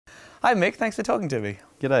Hi Mick, thanks for talking to me.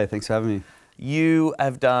 G'day, thanks for having me. You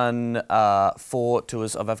have done 4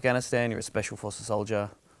 tours of Afghanistan. You're a Special Forces soldier.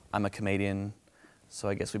 I'm a comedian, so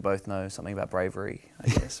I guess we both know something about bravery, I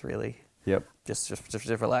guess, really. Yep. Just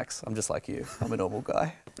relax. I'm just like you. I'm a normal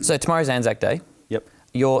guy. So tomorrow's Anzac Day. Yep.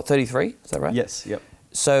 You're 33, is that right? Yes, yep.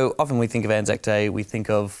 So often we think of Anzac Day, we think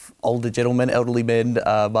of older gentlemen, elderly men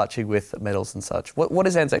marching with medals and such. What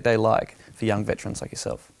is Anzac Day like for young veterans like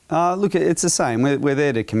yourself? Look, it's the same. We're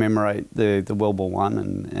there to commemorate the World War I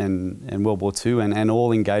and World War II and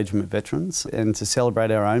all engagement veterans, and to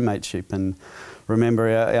celebrate our own mateship and remember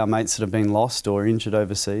our mates that have been lost or injured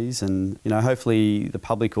overseas. And hopefully the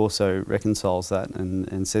public also reconciles that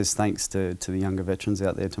and says thanks to the younger veterans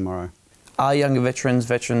out there tomorrow. Are younger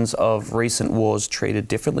veterans of recent wars treated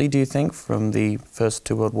differently, do you think, from the first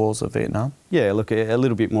 2 world wars of Vietnam? Yeah, look, a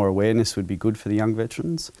little bit more awareness would be good for the young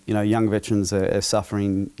veterans. Young veterans are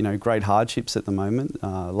suffering, great hardships at the moment.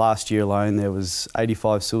 Last year alone, there was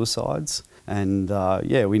 85 suicides. And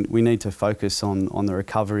we need to focus on the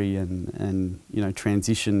recovery and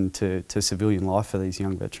transition to civilian life for these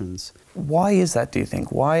young veterans. Why is that, do you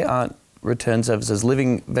think? Why aren't return services,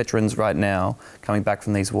 living veterans right now, coming back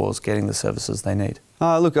from these wars, getting the services they need?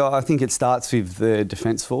 Look, I think it starts with the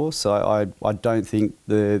Defence Force. I don't think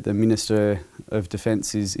the Minister of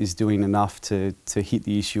Defence is doing enough to hit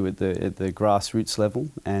the issue at the grassroots level,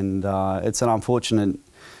 and it's an unfortunate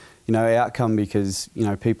outcome because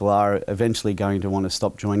people are eventually going to want to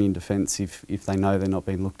stop joining Defence if they know they're not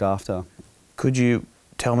being looked after. Could you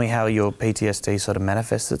tell me how your PTSD sort of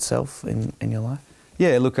manifests itself in your life?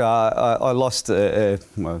 Yeah, look, I lost, over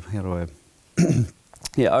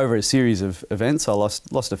a series of events, I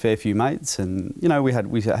lost a fair few mates, and we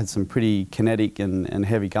had some pretty kinetic and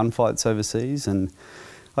heavy gunfights overseas, and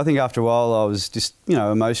I think after a while I was just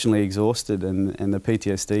emotionally exhausted, and the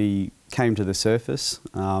PTSD came to the surface.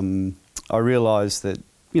 I realised that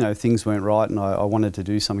things weren't right, and I wanted to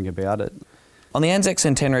do something about it. On the Anzac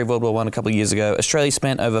centenary of World War I a couple of years ago, Australia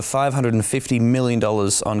spent over $550 million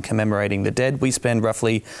on commemorating the dead. We spend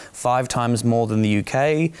roughly 5 times more than the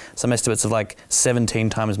UK, some estimates of like 17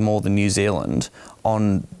 times more than New Zealand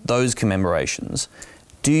on those commemorations.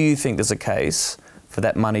 Do you think there's a case for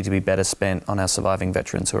that money to be better spent on our surviving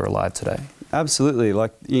veterans who are alive today? Absolutely.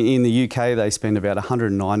 Like in the UK, they spend about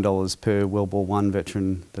 $109 per World War I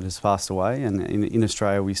veteran that has passed away, and in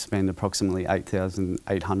Australia we spend approximately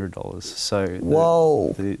 $8,800. So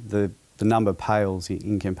whoa, the number pales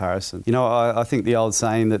in comparison. I think the old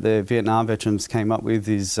saying that the Vietnam veterans came up with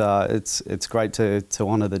is it's great to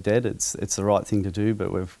honour the dead. It's the right thing to do,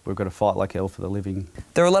 but we've got to fight like hell for the living.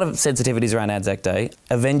 There are a lot of sensitivities around Anzac Day.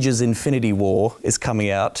 Avengers Infinity War is coming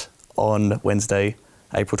out on Wednesday,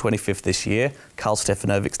 April 25th this year. Carl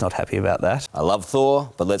Stefanovic's not happy about that. I love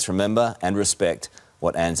Thor, but let's remember and respect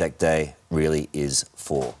what Anzac Day really is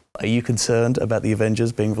for. Are you concerned about the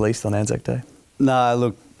Avengers being released on Anzac Day? No,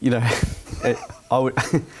 look, I would,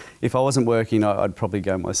 if I wasn't working, I'd probably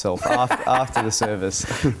go myself after the service.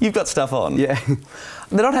 You've got stuff on? Yeah.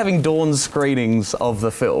 They're not having dawn screenings of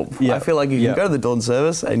the film. Yep. I feel like you can go to the dawn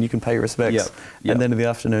service and you can pay your respects, and then in the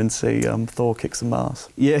afternoon see Thor kick some ass.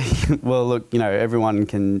 Yeah, well look, everyone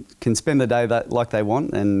can spend the day like they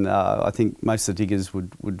want, and I think most of the diggers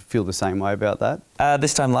would feel the same way about that.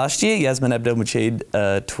 This time last year, Yassmin Abel-Magied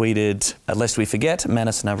tweeted, "Lest we forget,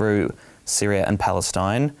 Manus Nauru, Syria and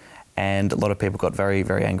Palestine," and a lot of people got very,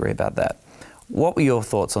 very angry about that. What were your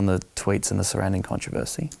thoughts on the tweets and the surrounding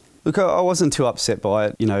controversy? Look, I wasn't too upset by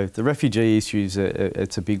it. The refugee issue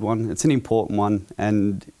it's a big one. It's an important one,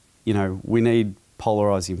 and we need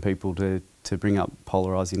polarising people to bring up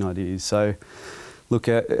polarising ideas. So, look,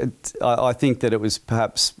 I think that it was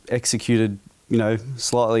perhaps executed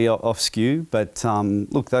slightly off skew, but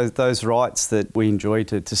look, those rights that we enjoy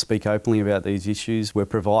to speak openly about these issues were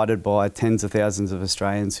provided by tens of thousands of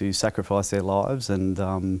Australians who sacrificed their lives, and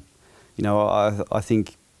I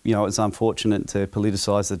think it's unfortunate to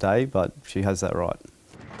politicise the day, but she has that right.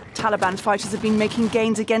 Taliban fighters have been making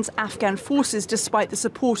gains against Afghan forces despite the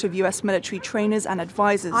support of US military trainers and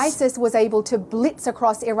advisors. ISIS was able to blitz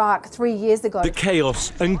across Iraq 3 years ago. The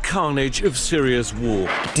chaos and carnage of Syria's war.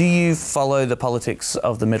 Do you follow the politics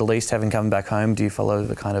of the Middle East, having come back home? Do you follow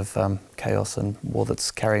the kind of chaos and war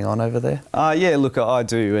that's carrying on over there? Yeah, look, I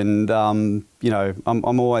do, and I'm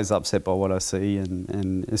always upset by what I see,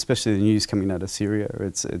 and especially the news coming out of Syria.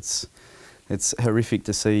 It's horrific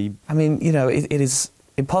to see. I mean, it is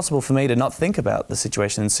impossible for me to not think about the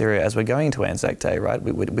situation in Syria as we're going into Anzac Day, right?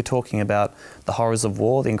 We're talking about the horrors of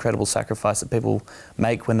war, the incredible sacrifice that people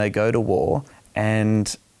make when they go to war,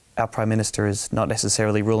 and our Prime Minister is not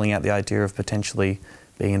necessarily ruling out the idea of potentially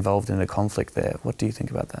being involved in a conflict there. What do you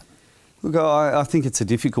think about that? Look, I think it's a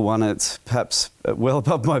difficult one. It's perhaps well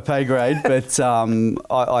above my pay grade, but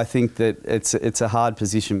I think that it's a hard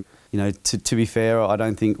position. You know, to be fair, I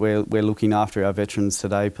don't think we're looking after our veterans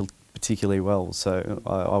today particularly well. So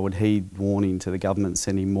I would heed warning to the government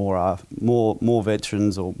sending more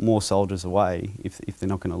veterans or more soldiers away if they're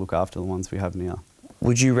not going to look after the ones we have now.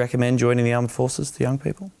 Would you recommend joining the armed forces to young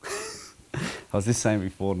people? I was just saying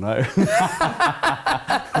before, no.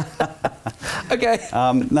 Okay.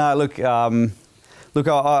 No, look,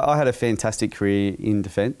 I had a fantastic career in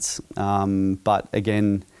defence, but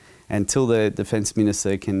again, until the Defence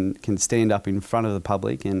Minister can stand up in front of the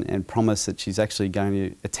public and promise that she's actually going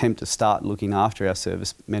to attempt to start looking after our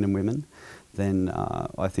servicemen and women, then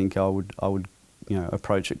I think I would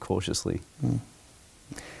approach it cautiously. Mm.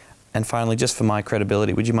 And finally, just for my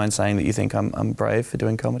credibility, would you mind saying that you think I'm brave for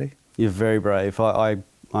doing comedy? You're very brave.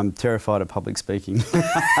 I'm terrified of public speaking.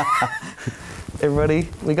 Everybody,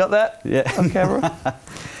 we got that? Yeah. On camera?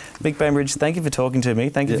 Mick Bainbridge, thank you for talking to me.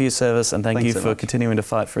 Thank you for your service, and thank you for continuing to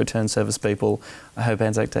fight for returned service people. I hope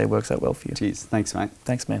Anzac Day works out well for you. Cheers. Thanks, mate.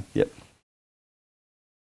 Thanks, man. Yep.